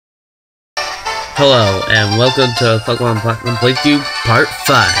Hello, and welcome to Pokemon Platinum Playthrough Part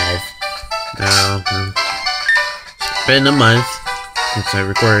 5. Now, it's been a month since I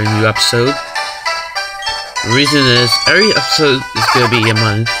recorded a new episode. The reason is, every episode is going to be a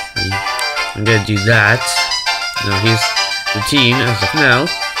month, and I'm going to do that. Now, here's the team as of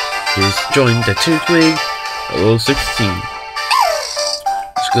now. He's joined the Turtwig at level 16.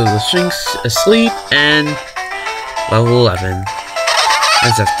 Let's go to the Sphinx Asleep, and level 11.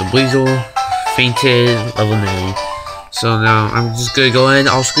 As after Weasel fainted, level 9. So now I'm just gonna go in,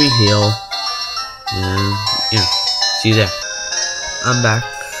 I'll screen heal. And yeah, see you there. I'm back.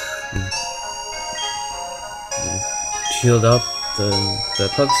 Healed up the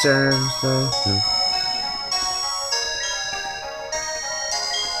Pugstar and stuff.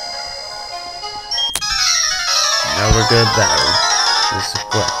 Now we're gonna battle. This is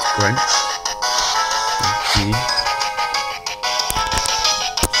what? Grunt? Okay.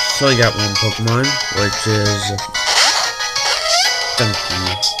 So I got one Pokemon, which is Donkey.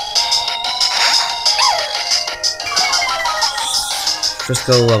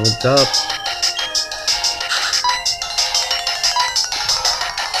 Frisco leveled up.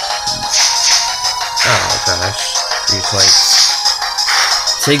 Oh gosh, these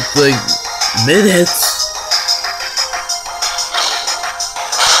fights take like minutes.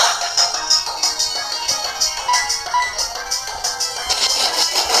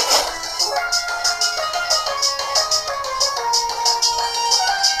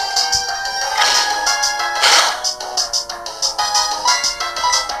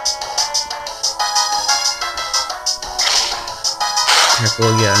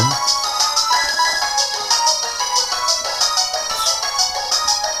 Tackle again.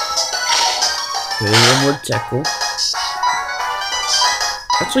 Okay, one more tackle.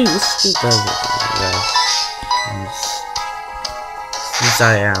 Actually, let's do that. Since I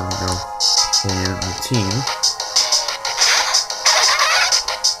am, playing on the team.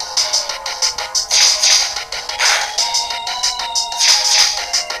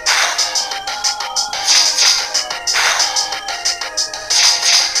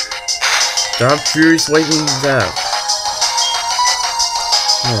 Stop furious wiping that.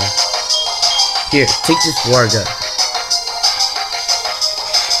 Oh. Here, take this Warga.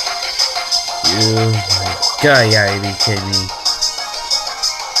 Oh my god, you gotta be kidding me.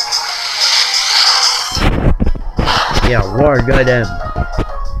 Yeah, Warga them.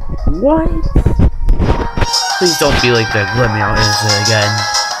 What? Please don't be like that Glimmeow is again.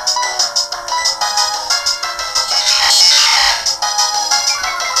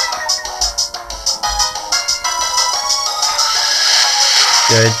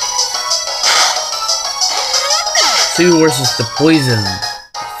 Good. See versus the poison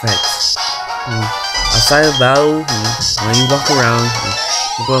effects. Outside of battle, when you walk around,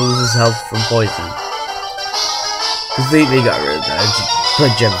 you're going to lose his health from poison. They got rid of that.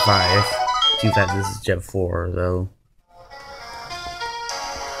 Put Gen 5. Too bad this is Gen 4 though.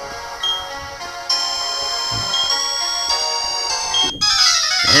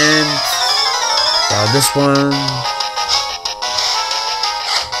 And this one.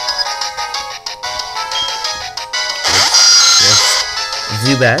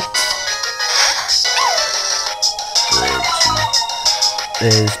 Zubat,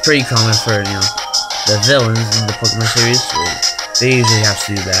 which is pretty common for, the villains in the Pokemon series. They usually have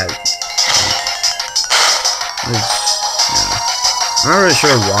Zubat. Which, I'm not really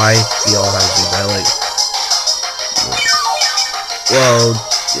sure why they all have Zubat.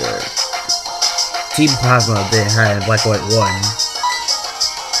 Team Plasma, they had Black White 1.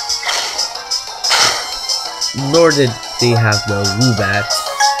 Nor did they have the Woobat.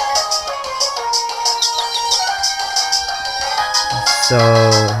 So,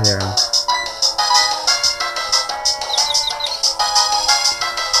 yeah.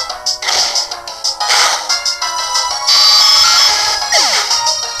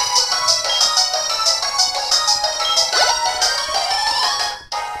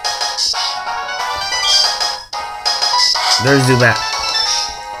 There's Zubat.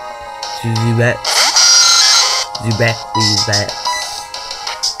 Zubat. Zubat, please, that.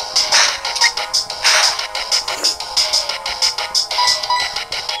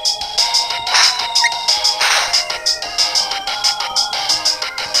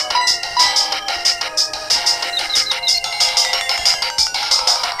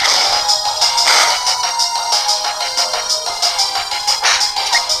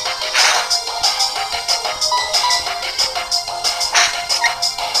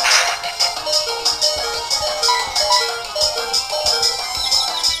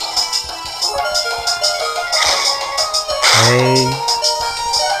 Okay.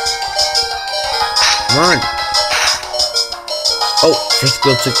 Come on. Oh,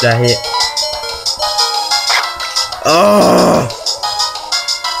 Frisco took that hit. Oh!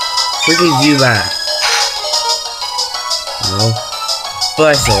 Freaking Zubat. No. But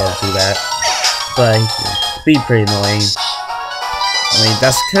I still love Zubat. But, it'd be pretty annoying. I mean,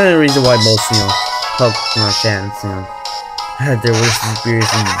 that's kind of the reason why most, Pokemon fans, had their worst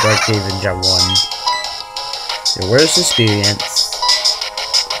experience in the Dark Cave in Gen 1. Their worst experience.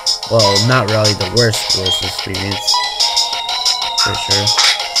 Well, not really the worst experience. For sure.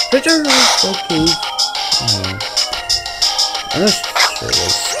 But you're right, okay. I'm not sure it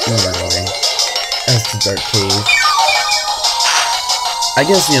was annoying as the Dark Cave. I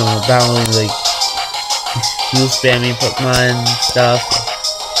guess, battling, like, heal spamming Pokemon and stuff.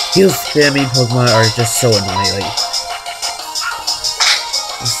 Heal spamming Pokemon are just so annoying, like,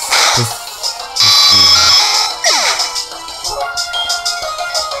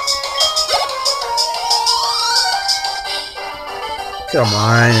 come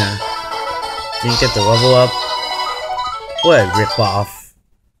on. Didn't get the level up. What a rip-off.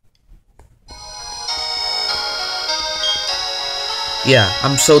 Yeah,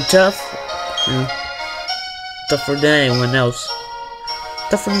 I'm so tough. Tougher than anyone else.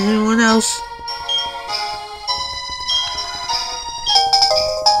 Tougher than anyone else.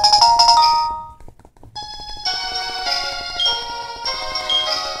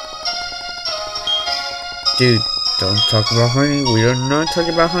 Dude, don't talk about honey. We are not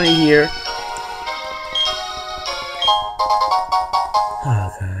talking about honey here.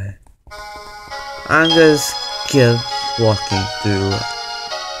 Okay. I'm just keep walking through.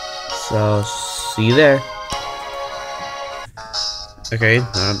 So, see you there. Okay,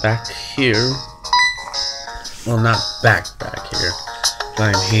 now I'm back here. Well, not back here.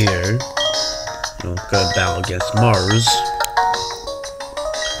 But I'm here. Gonna battle against Mars.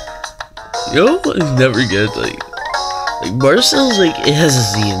 I never get, like Mars sounds like it has a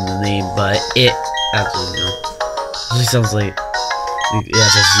Z in the name, but it actually, it sounds like it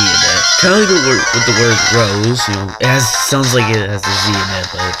has a Z in it. Kind of like with the word rose, it sounds like it has a Z in it,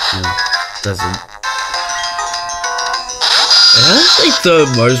 but, it doesn't. I think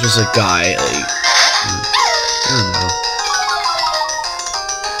the Mars was a guy, like, I don't know.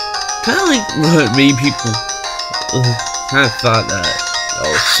 Kind of like what many people kind of thought that,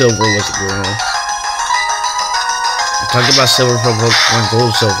 Silver was a girl. I'm talking about Silver from Pokemon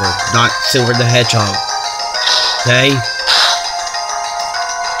Gold Silver, not Silver the Hedgehog. Okay?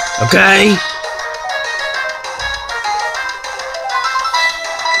 Okay?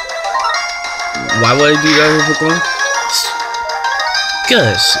 Why would I do that with Pokemon?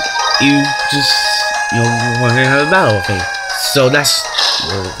 Because you just, want to have a battle with me. So that's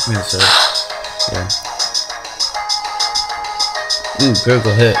your answer. Yeah. Ooh,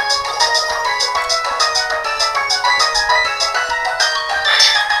 critical hit.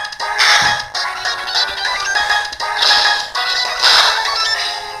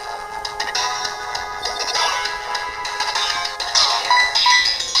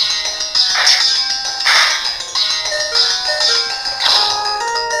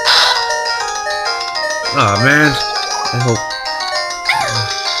 Aw, man. I hope.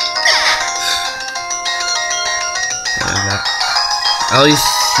 At least,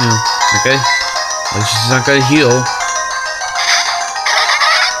 okay? At least she's not gonna heal.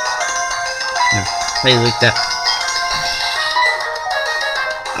 No, play like that.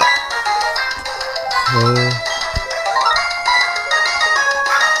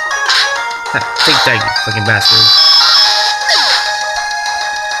 Take that, you fucking bastard.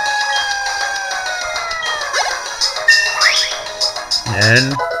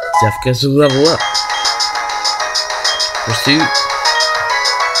 And Zeph gets to level up. Pursuit.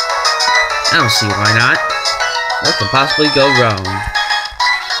 I don't see why not. What could possibly go wrong?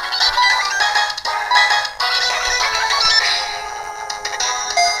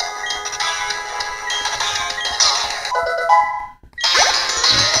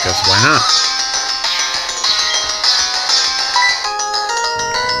 Because why not?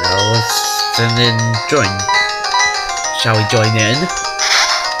 Now let's send in join. Shall we join in?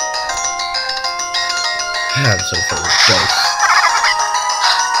 I'm so full of jokes.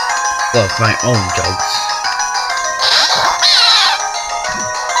 Well, my own jokes.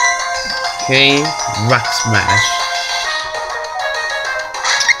 Okay, Rock Smash.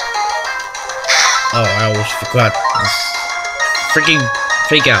 Oh, I almost forgot this freaking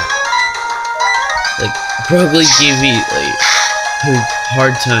fake out. Like, Purugly gave me, like,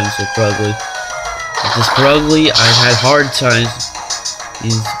 hard times with Purugly. This Purugly, I've had hard times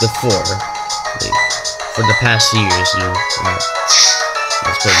before. Like, for the past years, I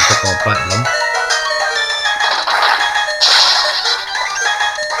was playing Pokemon Platinum.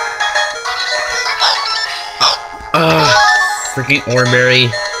 Freaking Oreberry.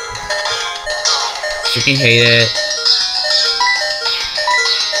 Freaking hate it.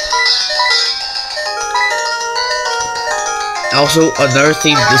 Also, another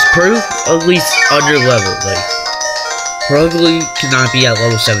thing, this Pearl at least under level. Like, Pearl cannot be at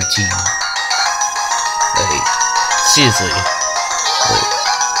level 17. Like, seriously. Like,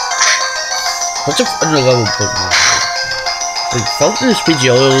 such a under level Pokemon. Like, Falconer's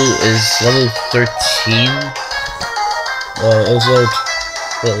Pidgeotto is level 13. Well, also,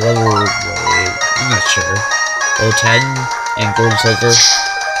 level, I'm not sure. Level 10 and Gold and Silver.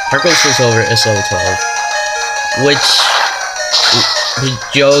 Heart Gold and Silver is level 12. Which,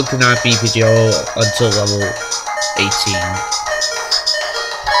 Pidgeotto cannot be Pidgeotto until level 18.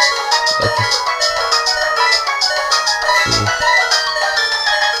 Okay.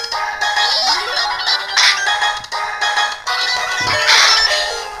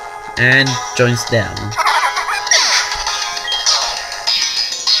 And joins down.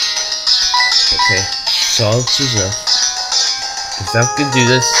 Okay, so I'll choose that. If I can do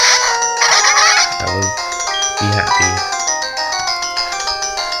this, I will be happy.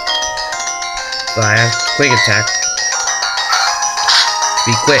 But I have quick attack.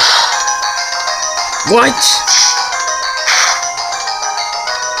 Be quick. What?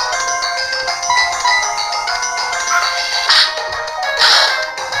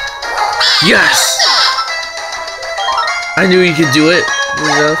 Yes! I knew you could do it.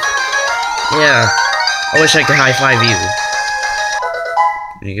 Yeah. I wish I could high five you.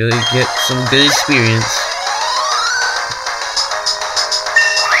 You're gonna get some good experience.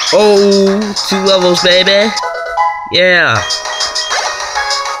 Oh, 2 levels, baby. Yeah.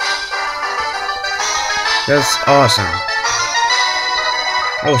 That's awesome.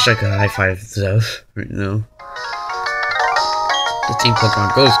 I wish I could high five stuff right now. The Team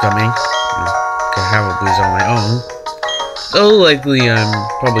Pokemon Go is coming. I could have a boost on my own. So likely I'm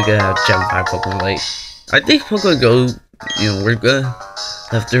probably gonna have Gen 5 Pokemon Light. I think Pokemon Go, we're gonna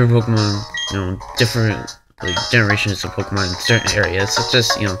have different Pokemon, different like generations of Pokemon in certain areas, such as,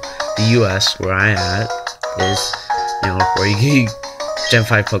 the US where I'm at is, where you get Gen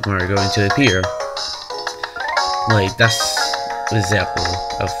 5 Pokemon are going to appear. Like, that's an example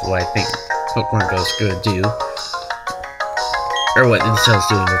of what I think Pokemon Go is gonna do. Or what Nintendo's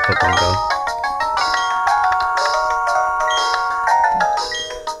doing with Pokemon Go.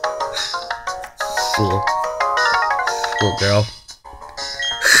 Fool. Fool girl.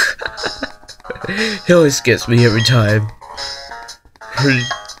 He always gets me every time.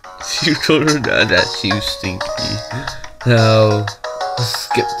 You told her that she was stinky. Now, let's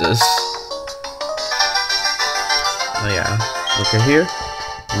skip this. Oh yeah, look at here.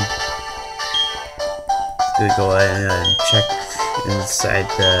 Gonna go ahead and check inside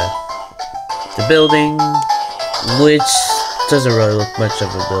the building, which doesn't really look much of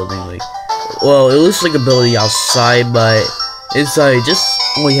a building. Like, well, it looks like a building outside, but inside it just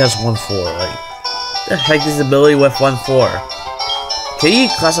only has 1 floor. Like, the heck is a building with 1 floor? Can you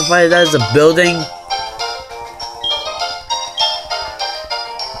classify that as a building?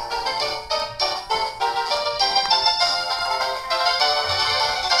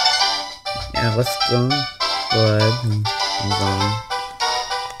 Yeah, let's go ahead and move on.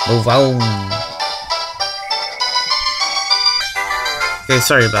 Move on. Okay,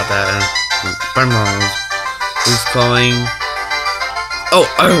 sorry about that. My mom is calling. Oh,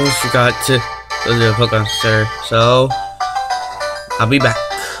 I almost forgot to go to the Pokemon Center, so I'll be back.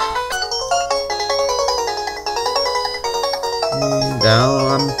 Now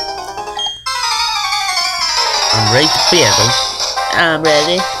I'm ready to battle. I'm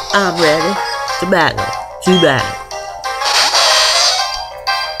ready to battle.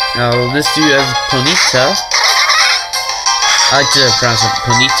 Now this dude has Ponyta. I like to pronounce it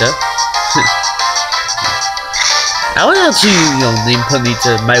Ponyta. I would actually, name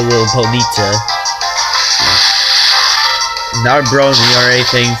Ponyta My Little Ponyta. Not a brony or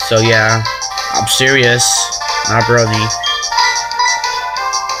anything, so yeah. I'm serious. Not a brony.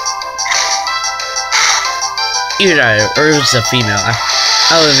 Either that, or it's a female.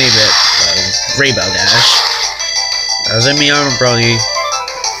 I would name it Rainbow Dash. That doesn't mean I'm a brony.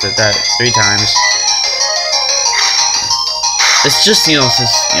 Said that 3 times. It's just,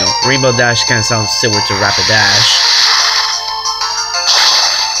 since, Rainbow Dash kind of sounds similar to Rapid Dash.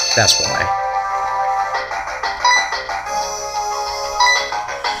 That's why.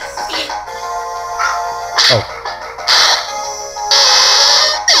 Oh.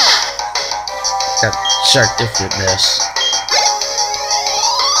 That shark differentness.